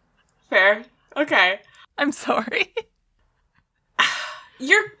 Oh, fair. Okay. I'm sorry.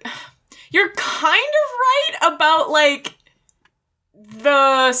 You're kind of right about, like,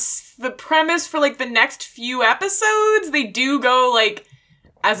 the premise for, like, the next few episodes. They do go, like,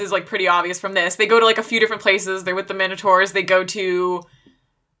 as is, like, pretty obvious from this, they go to, like, a few different places. They're with the Minotaurs. They go to...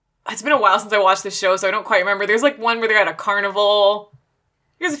 It's been a while since I watched this show, so I don't quite remember. There's, like, one where they're at a carnival.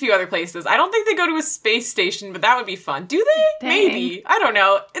 There's a few other places. I don't think they go to a space station, but that would be fun. Do they? Dang. Maybe. I don't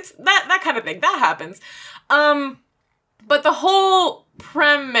know. It's that kind of thing. That happens. But the whole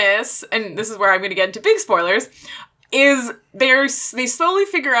premise, and this is where I'm going to get into big spoilers, is they slowly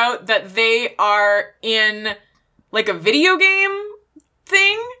figure out that they are in, like, a video game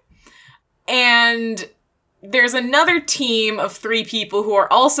thing, and there's another team of 3 people who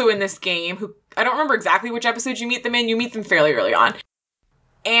are also in this game, who I don't remember exactly which episode you meet them in. You meet them fairly early on.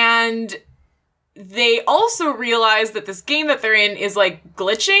 And they also realize that this game that they're in is, like,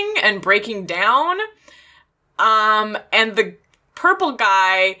 glitching and breaking down. And the purple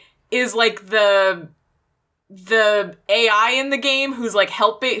guy is, like, the AI in the game who's, like,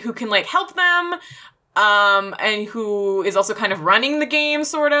 who can, like, help them. And who is also kind of running the game,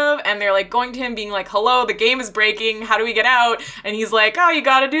 sort of, and they're, like, going to him being like, hello, the game is breaking, how do we get out? And he's like, oh, you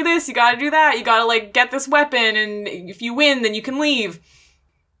gotta do this, you gotta do that, you gotta, like, get this weapon, and if you win, then you can leave.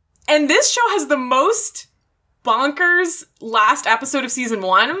 And this show has the most bonkers last episode of season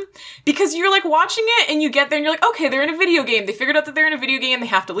 1, because you're, like, watching it, and you get there, and you're like, okay, they're in a video game, they figured out that they're in a video game, they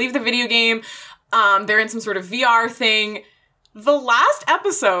have to leave the video game, they're in some sort of VR thing. The last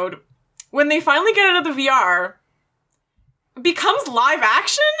episode, when they finally get out of the VR, becomes live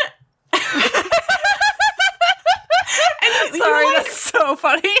action. And Sorry, like, that's so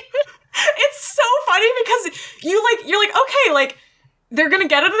funny. It's so funny because you're like, okay, like, they're gonna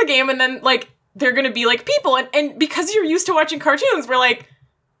get out of the game and then, like, they're gonna be like people. And because you're used to watching cartoons, we're like,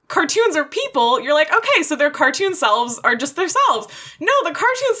 cartoons are people, you're like, okay, so their cartoon selves are just their selves. No, the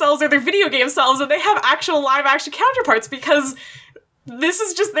cartoon selves are their video game selves, and they have actual live action counterparts because this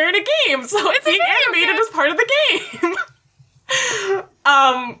is just, they're in a game, so it's being animated as part of the game.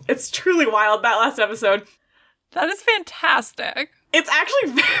 It's truly wild, that last episode. That is fantastic. It's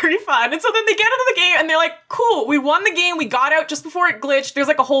actually very fun. And so then they get out of the game and they're like, cool, we won the game, we got out just before it glitched. There's,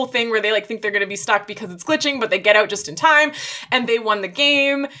 like, a whole thing where they, like, think they're gonna be stuck because it's glitching, but they get out just in time, and they won the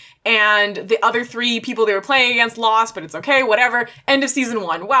game, and the other 3 people they were playing against lost, but it's okay, whatever. End of season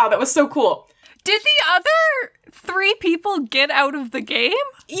 1. Wow, that was so cool. Did the other 3 people get out of the game?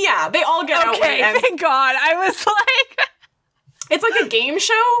 Yeah, they all get out. Okay, thank God. I was like... It's like a game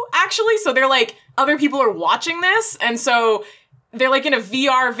show, actually, so they're, like, other people are watching this, and so they're, like, in a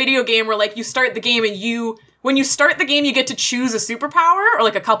VR video game where, like, you start the game and when you start the game, you get to choose a superpower, or,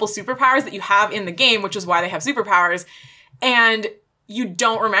 like, a couple superpowers that you have in the game, which is why they have superpowers, and you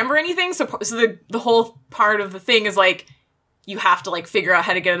don't remember anything, so the whole part of the thing is, like, you have to, like, figure out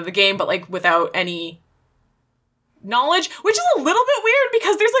how to get out of the game, but, like, without any knowledge, which is a little bit weird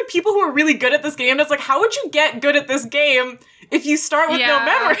because there's like people who are really good at this game. And it's like, how would you get good at this game if you start with no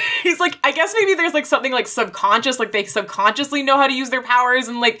memories? Like, I guess maybe there's like something like subconscious, like they subconsciously know how to use their powers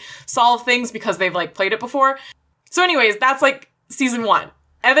and like solve things because they've like played it before. So anyways, that's like season 1.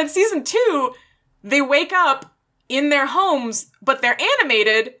 And then season 2, they wake up in their homes, but they're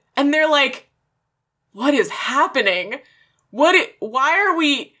animated and they're like, what is happening? Why are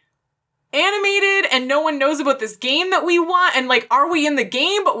we animated and no one knows about this game that we want? And like, are we in the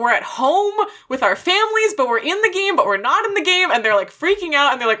game, but we're at home with our families, but we're in the game, but we're not in the game? And they're like freaking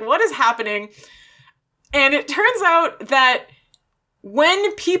out and they're like, what is happening? And it turns out that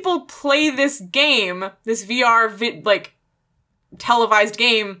when people play this game, this VR, like televised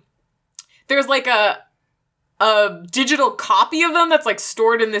game, there's like a digital copy of them that's like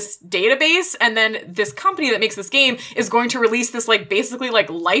stored in this database, and then this company that makes this game is going to release this like basically like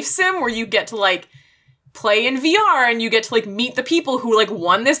life sim where you get to like play in VR and you get to like meet the people who like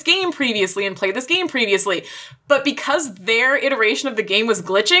won this game previously and played this game previously. But because their iteration of the game was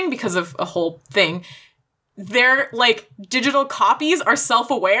glitching because of a whole thing, their like digital copies are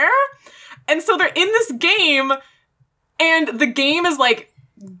self-aware, and so they're in this game and the game is like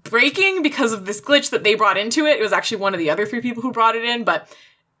breaking because of this glitch that they brought into it. It was actually one of the other 3 people who brought it in, but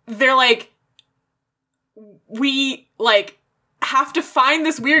they're like, we like have to find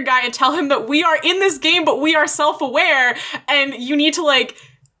this weird guy and tell him that we are in this game, but we are self-aware and you need to like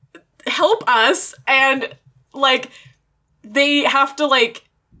help us. And like, they have to like,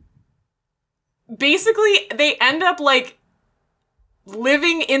 basically they end up like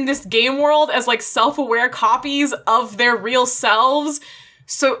living in this game world as like self-aware copies of their real selves.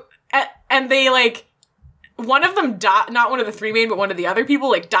 So, and they, like, one of them, not one of the 3 main, but one of the other people,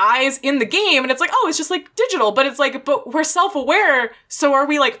 like, dies in the game, and it's like, oh, it's just, like, digital, but it's like, but we're self-aware, so are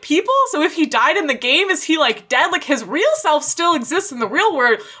we, like, people? So if he died in the game, is he, like, dead? Like, his real self still exists in the real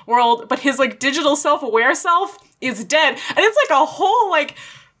world, but his, like, digital self-aware self is dead. And it's, like, a whole, like,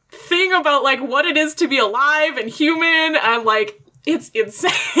 thing about, like, what it is to be alive and human, and, like, it's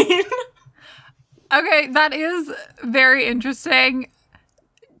insane. Okay, that is very interesting.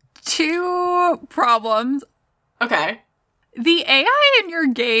 2 problems. Okay. The AI in your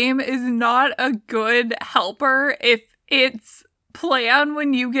game is not a good helper if its plan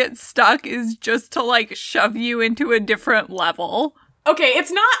when you get stuck is just to, like, shove you into a different level. Okay,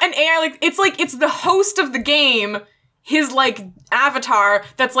 it's not an AI, it's the host of the game, his, like, avatar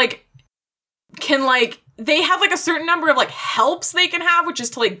that's, like, can, like, they have, like, a certain number of, like, helps they can have, which is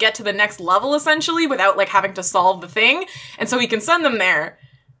to, like, get to the next level, essentially, without, like, having to solve the thing. And so he can send them there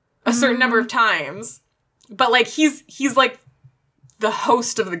a certain number of times. But, like, he's like, the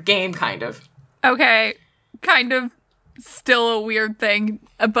host of the game, kind of. Okay. Kind of still a weird thing,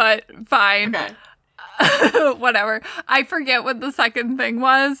 but fine. Okay. Whatever. I forget what the second thing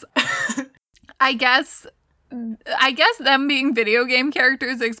was. I guess them being video game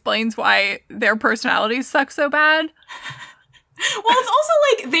characters explains why their personalities suck so bad. Well, it's also,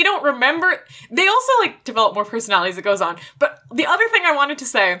 like, they don't remember. They also, like, develop more personalities as it goes on. But the other thing I wanted to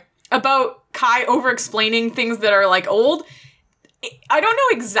say about Kai over-explaining things that are, like, old, I don't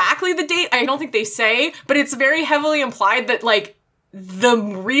know exactly the date. I don't think they say, but it's very heavily implied that, like, the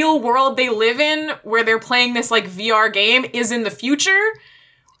real world they live in, where they're playing this, like, VR game, is in the future.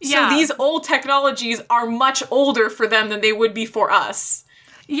 Yeah. So these old technologies are much older for them than they would be for us.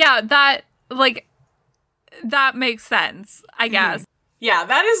 Yeah, that makes sense, I guess. Yeah,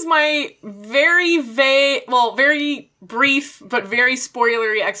 that is my very very brief, but very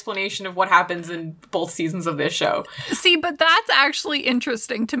spoilery explanation of what happens in both seasons of this show. See, but that's actually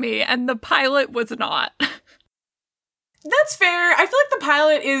interesting to me, and the pilot was not. That's fair. I feel like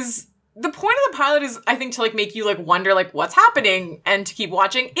the point of the pilot is, I think, to, like, make you, like, wonder, like, what's happening, and to keep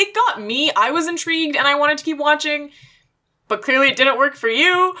watching. It got me. I was intrigued, and I wanted to keep watching, but clearly it didn't work for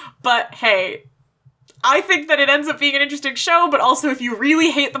you. But, hey, I think that it ends up being an interesting show, but also if you really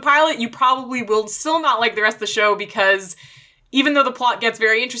hate the pilot, you probably will still not like the rest of the show, because even though the plot gets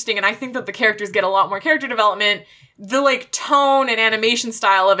very interesting, and I think that the characters get a lot more character development, the, like, tone and animation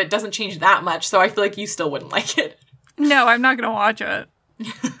style of it doesn't change that much, so I feel like you still wouldn't like it. No, I'm not gonna watch it.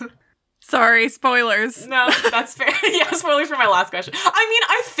 Sorry, spoilers. No, that's fair. Yeah, spoilers for my last question. I mean,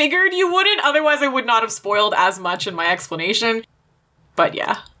 I figured you wouldn't, otherwise I would not have spoiled as much in my explanation. But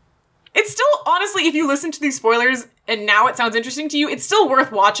yeah. It's still, honestly, if you listen to these spoilers and now it sounds interesting to you, it's still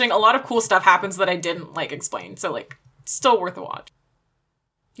worth watching. A lot of cool stuff happens that I didn't, like, explain. So, like, it's still worth a watch.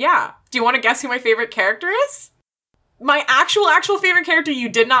 Yeah. Do you want to guess who my favorite character is? My actual favorite character you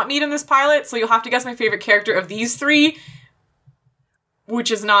did not meet in this pilot, so you'll have to guess my favorite character of these 3,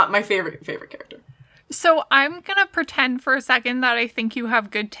 which is not my favorite character. So I'm gonna pretend for a second that I think you have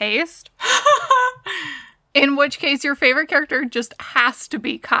good taste. In which case, your favorite character just has to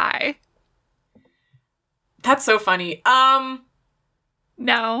be Kai. That's so funny.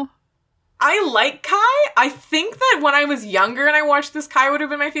 No. I like Kai. I think that when I was younger and I watched this, Kai would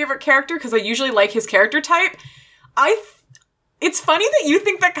have been my favorite character because I usually like his character type. It's funny that you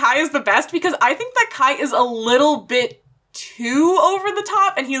think that Kai is the best because I think that Kai is a little bit too over the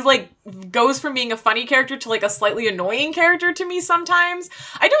top and he's like goes from being a funny character to like a slightly annoying character to me sometimes.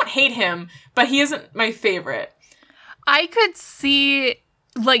 I don't hate him, but he isn't my favorite. I could see,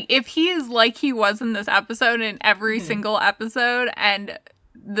 like, if he is like he was in this episode in every single episode and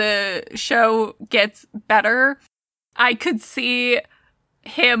the show gets better, I could see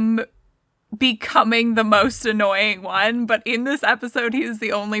him becoming the most annoying one, but in this episode he is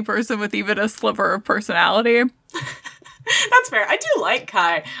the only person with even a sliver of personality. That's fair. I do like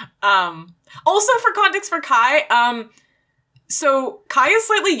Kai. Also, for context for Kai, so Kai is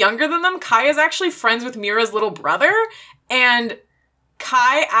slightly younger than them. Kai is actually friends with Mira's little brother, and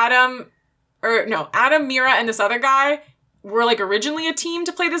Adam, Mira, and this other guy were like originally a team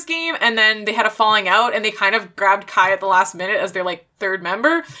to play this game, and then they had a falling out, and they kind of grabbed Kai at the last minute as their like third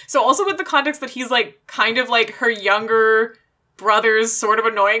member. So also with the context that he's like kind of like her younger brother's sort of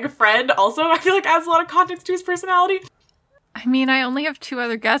annoying friend, also I feel like adds a lot of context to his personality. I mean, I only have 2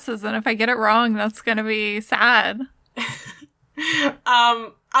 other guesses, and if I get it wrong, that's gonna be sad.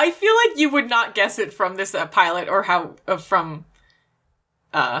 I feel like you would not guess it from this pilot or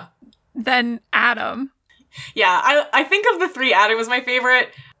Then Adam. Yeah, I think of the 3, Adam is my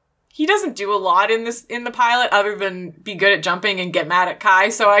favorite. He doesn't do a lot in the pilot other than be good at jumping and get mad at Kai,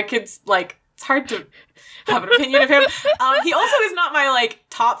 so I could, like, it's hard to have an opinion of him. He also is not my, like,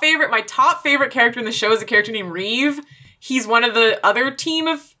 top favorite. My top favorite character in the show is a character named Reeve. He's one of the other team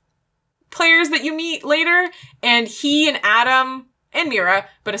of players that you meet later, and he and Adam, and Mira,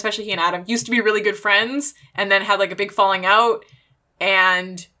 but especially he and Adam, used to be really good friends, and then had, like, a big falling out,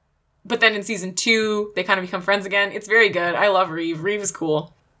 but then in season 2, they kind of become friends again. It's very good. I love Reeve. Reeve is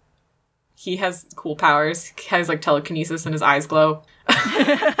cool. He has cool powers. He has, like, telekinesis and his eyes glow.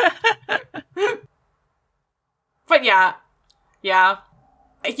 But yeah.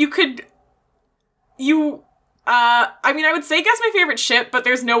 I would say guess my favorite ship, but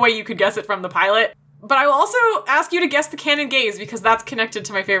there's no way you could guess it from the pilot. But I will also ask you to guess the canon gaze because that's connected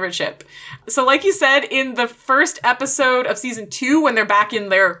to my favorite ship. So like you said, in the first episode of season 2, when they're back in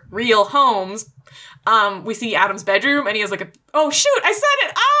their real homes, we see Adam's bedroom and he has like oh shoot, I said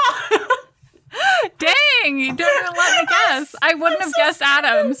it! Ah! Dang, you don't even let me guess. I wouldn't have guessed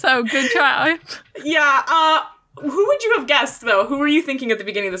Adam, so good try. Yeah, who would you have guessed, though? Who were you thinking at the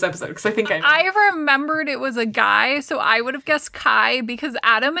beginning of this episode? Because I think I know. I remembered it was a guy, so I would have guessed Kai, because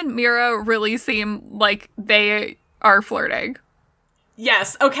Adam and Mira really seem like they are flirting.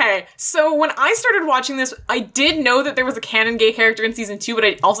 Yes, okay. So when I started watching this, I did know that there was a canon gay character in season 2, but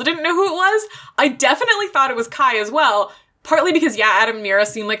I also didn't know who it was. I definitely thought it was Kai as well. Partly because, yeah, Adam and Mira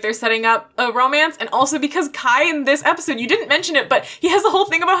seem like they're setting up a romance, and also because Kai in this episode, you didn't mention it, but he has the whole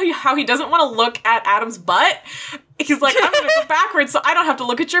thing about how he doesn't want to look at Adam's butt. He's like, I'm gonna go backwards so I don't have to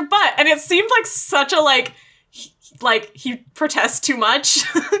look at your butt. And it seemed like such a, he protests too much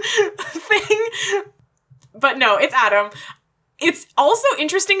thing. But no, it's Adam. It's also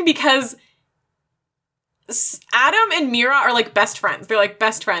interesting because Adam and Mira are, like, best friends. They're, like,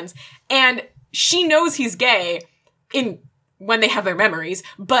 best friends. And she knows he's gay when they have their memories,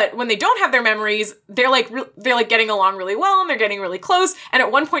 but when they don't have their memories, they're getting along really well and they're getting really close. And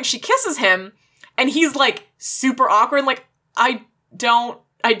at one point she kisses him and he's like super awkward. Like, I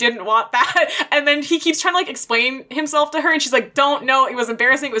didn't want that. And then he keeps trying to like explain himself to her and she's like, no, it was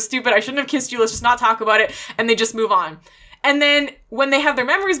embarrassing. It was stupid. I shouldn't have kissed you. Let's just not talk about it. And they just move on. And then when they have their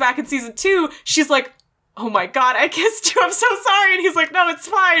memories back in season 2, she's like, oh my God, I kissed you. I'm so sorry. And he's like, no, it's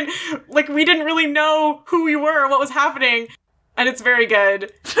fine. Like, we didn't really know who we were or what was happening. And it's very good.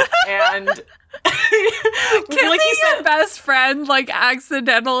 And kissing like your best friend, like,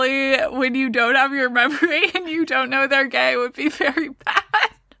 accidentally when you don't have your memory and you don't know they're gay would be very bad.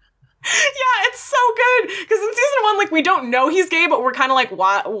 Yeah, it's so good. Because in season 1, like, we don't know he's gay, but we're kind of like,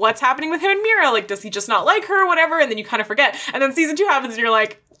 what's happening with him and Mira? Like, does he just not like her or whatever? And then you kind of forget. And then season 2 happens and you're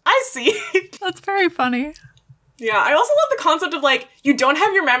like, I see. That's very funny. Yeah, I also love the concept of, like, you don't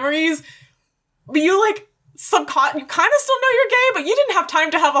have your memories, but you, like, you kind of still know you're gay, but you didn't have time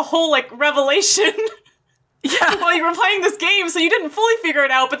to have a whole, like, revelation while you were playing this game, so you didn't fully figure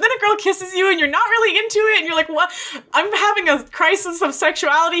it out, but then a girl kisses you and you're not really into it, and you're like, what? I'm having a crisis of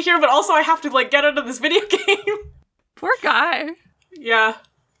sexuality here, but also I have to, like, get out of this video game. Poor guy. Yeah.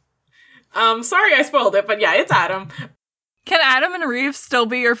 Sorry I spoiled it, but yeah, it's Adam. Can Adam and Reeve still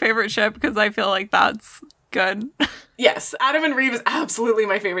be your favorite ship? Because I feel like that's good. Yes, Adam and Reeve is absolutely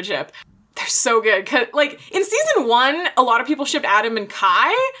my favorite ship. They're so good. 'Cause, like, in season 1, a lot of people shipped Adam and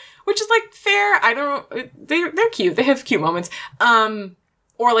Kai, which is, like, fair. They're cute. They have cute moments.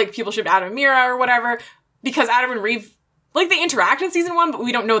 Or, like, people shipped Adam and Mira or whatever. Because Adam and Reeve, like, they interact in season 1, but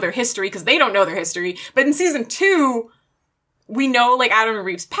we don't know their history because they don't know their history. But in season 2, we know, like, Adam and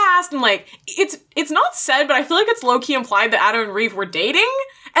Reeve's past, and, like, it's not said, but I feel like it's low-key implied that Adam and Reeve were dating,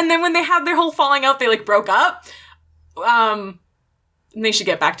 and then when they had their whole falling out, they, like, broke up. And they should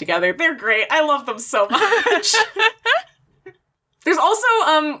get back together. They're great. I love them so much. There's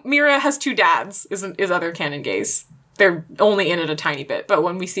also, Mira has 2 dads, is other canon gays. They're only in it a tiny bit, but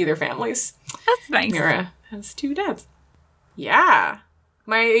when we see their families. That's nice. Mira has 2 dads. Yeah.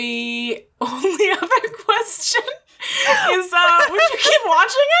 My only other question is, would you keep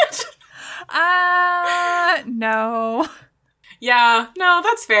watching it? No. Yeah, no,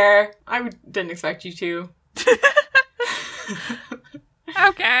 that's fair. Didn't expect you to.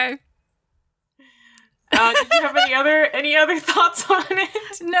 Okay. Did you have any other thoughts on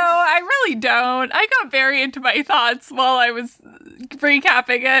it? No, I really don't. I got very into my thoughts while I was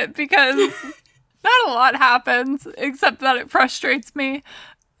recapping it because not a lot happens except that it frustrates me.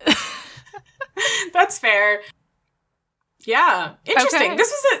 That's fair. Yeah, interesting. Okay.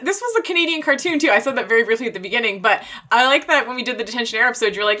 This was a Canadian cartoon too. I said that very briefly at the beginning, but I like that when we did the Detention Air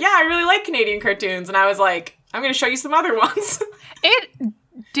episode, you were like, "Yeah, I really like Canadian cartoons," and I was like, "I'm going to show you some other ones." It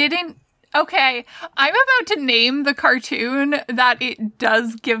didn't. Okay, I'm about to name the cartoon that it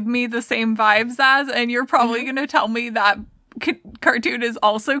does give me the same vibes as, and you're probably going to tell me that cartoon is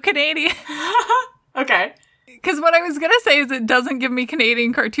also Canadian. Okay. Because what I was going to say is it doesn't give me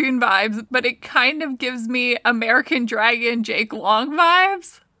Canadian cartoon vibes, but it kind of gives me American Dragon Jake Long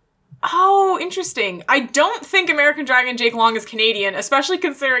vibes. Oh, interesting. I don't think American Dragon Jake Long is Canadian, especially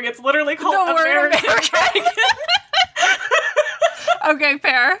considering it's literally called American Dragon. Okay,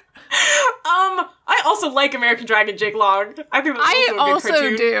 fair. I also like American Dragon Jake Long. I think that's also a good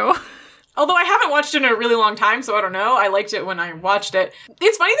cartoon. do. Although I haven't watched it in a really long time, so I don't know. I liked it when I watched it.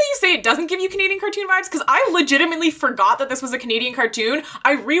 It's funny that you say it doesn't give you Canadian cartoon vibes, because I legitimately forgot that this was a Canadian cartoon.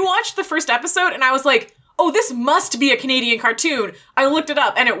 I rewatched the first episode, and I was like, oh, this must be a Canadian cartoon. I looked it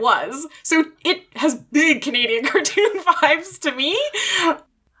up, and it was. So it has big Canadian cartoon vibes to me.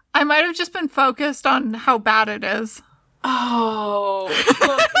 I might have just been focused on how bad it is. Oh.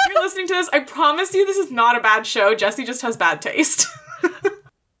 Look, if you're listening to this, I promise you this is not a bad show. Jessie just has bad taste.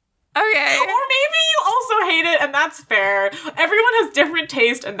 Okay. Or maybe you also hate it, and that's fair. Everyone has different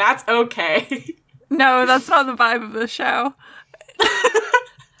taste, and that's okay. No, that's not the vibe of the show.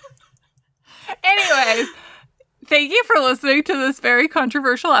 Anyways, thank you for listening to this very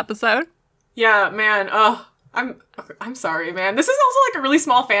controversial episode. Yeah, man. I'm sorry, man. This is also like a really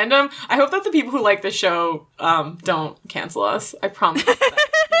small fandom. I hope that the people who like this show don't cancel us. I promise.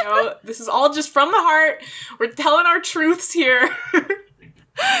 That, this is all just from the heart. We're telling our truths here.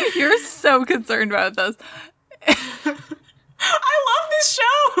 You're so concerned about this. I love this show.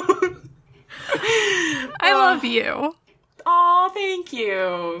 I love you. Oh, thank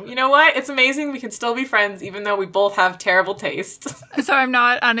you. You know what? It's amazing we can still be friends even though we both have terrible taste. So I'm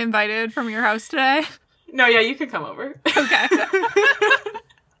not uninvited from your house today? No, yeah, you can come over. Okay.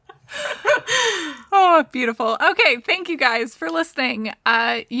 Oh, beautiful. Okay, thank you guys for listening.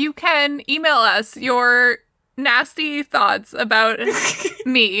 You can email us your nasty thoughts about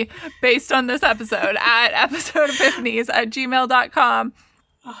me based on this episode at episodeepiphanies@gmail.com.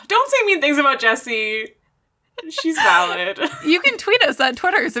 Don't say mean things about Jessie. She's valid. You can tweet us at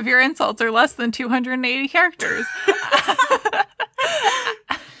Twitters if your insults are less than 280 characters.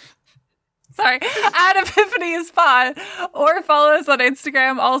 Sorry, at EpiphaniesPod, or follow us on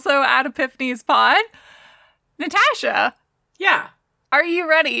Instagram, also at EpiphaniesPod. Natasha. Yeah. Are you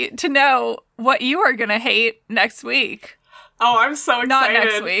ready to know what you are going to hate next week? Oh, I'm so excited. Not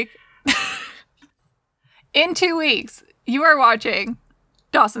next week. In 2 weeks, you are watching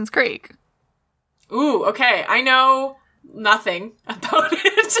Dawson's Creek. Ooh, okay. I know nothing about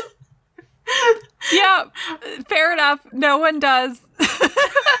it. Yeah, fair enough. No one does.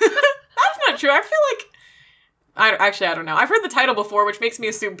 That's not true. I feel like... I don't know. I've heard the title before, which makes me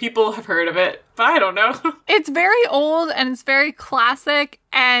assume people have heard of it, but I don't know. It's very old, and it's very classic,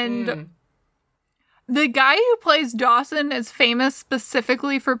 and the guy who plays Dawson is famous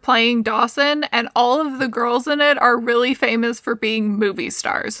specifically for playing Dawson, and all of the girls in it are really famous for being movie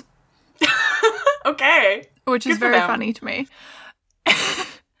stars. Okay. Which is very funny to me.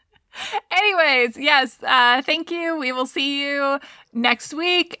 Anyways, yes, thank you. We will see you next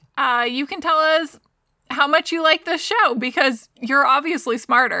week. You can tell us how much you like this show, because you're obviously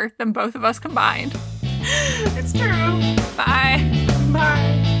smarter than both of us combined. It's true. Bye.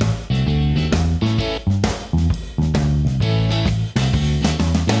 Bye.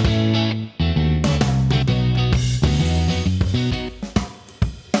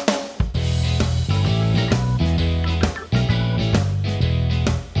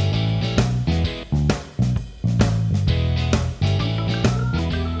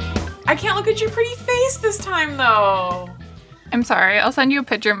 I can't look at your pretty face this time, though. I'm sorry. I'll send you a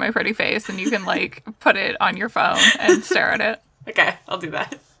picture of my pretty face, and you can, like, put it on your phone and stare at it. Okay, I'll do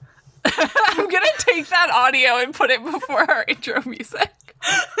that. I'm gonna take that audio and put it before our intro music.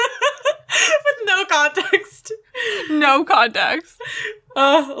 With no context. No context.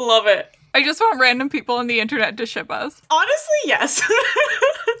 Love it. I just want random people on the internet to ship us. Honestly, yes.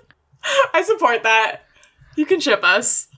 I support that. You can ship us.